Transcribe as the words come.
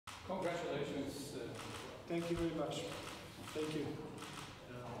Thank you very much. Thank you.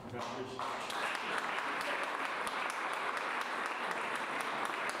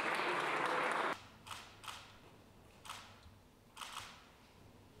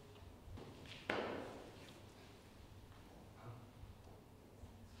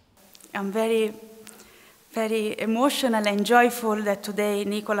 I'm very emotional and joyful that today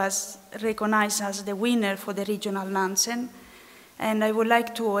Nikola's recognized as the winner for the regional Nansen. And I would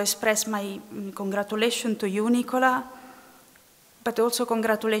like to express my congratulations to you, Nikola, but also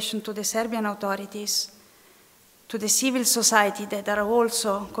congratulations to the Serbian authorities, to the civil society that are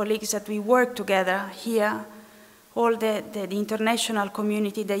also colleagues that we work together here, all the international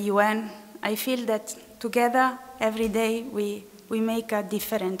community, the UN. I feel that together, every day, we make a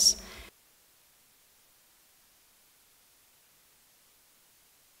difference.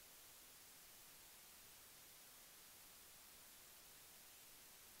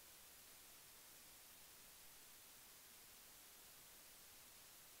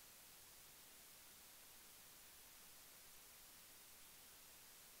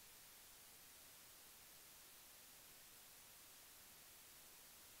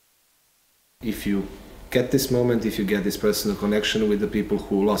 If you get this moment, if you get this personal connection with the people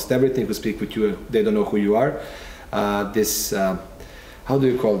who lost everything, who speak with you, they don't know who you are, how do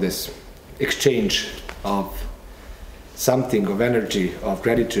you call this? Exchange of something, of energy, of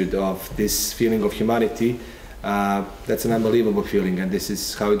gratitude, of this feeling of humanity, that's an unbelievable feeling, and this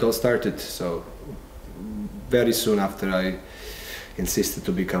is how it all started. So very soon after, I insisted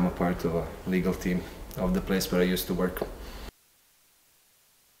to become a part of a legal team of the place where I used to work.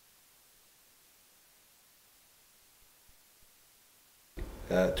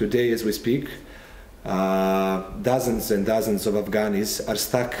 Today, as we speak, dozens and dozens of Afghanis are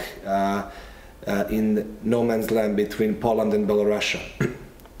stuck in no man's land between Poland and Belarus.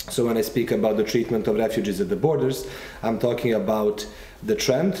 So when I speak about the treatment of refugees at the borders, I'm talking about the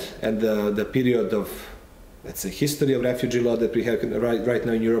trend and the period of, let's say, history of refugee law that we have right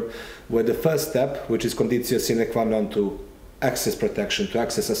now in Europe, where the first step, which is conditio sine qua non to access protection, to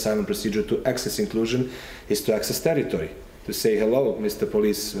access asylum procedure, to access inclusion, is to access territory. To say, hello, Mr.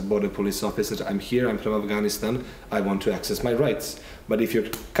 Police, border police officer, I'm here, I'm from Afghanistan, I want to access my rights. But if you're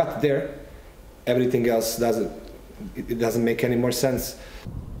cut there, everything else doesn't make any more sense.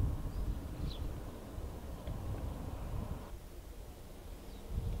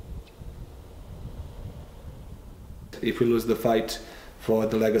 If we lose the fight for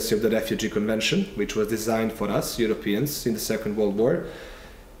the legacy of the Refugee Convention, which was designed for us, Europeans, in the Second World War,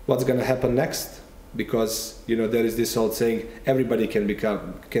 what's going to happen next? Because, you know, there is this old saying, everybody can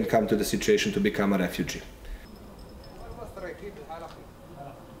come to the situation to become a refugee.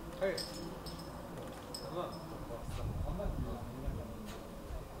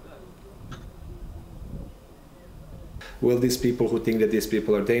 Will these people who think that these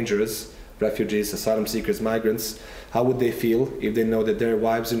people are dangerous, refugees, asylum seekers, migrants, how would they feel if they know that their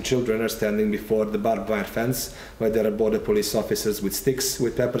wives and children are standing before the barbed wire fence, where there are border police officers with sticks,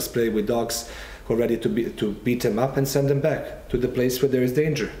 with pepper spray, with dogs, who are ready to beat them up and send them back to the place where there is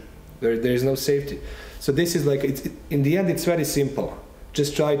danger, there is no safety. So this is like, in the end, it's very simple.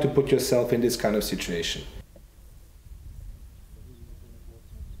 Just try to put yourself in this kind of situation.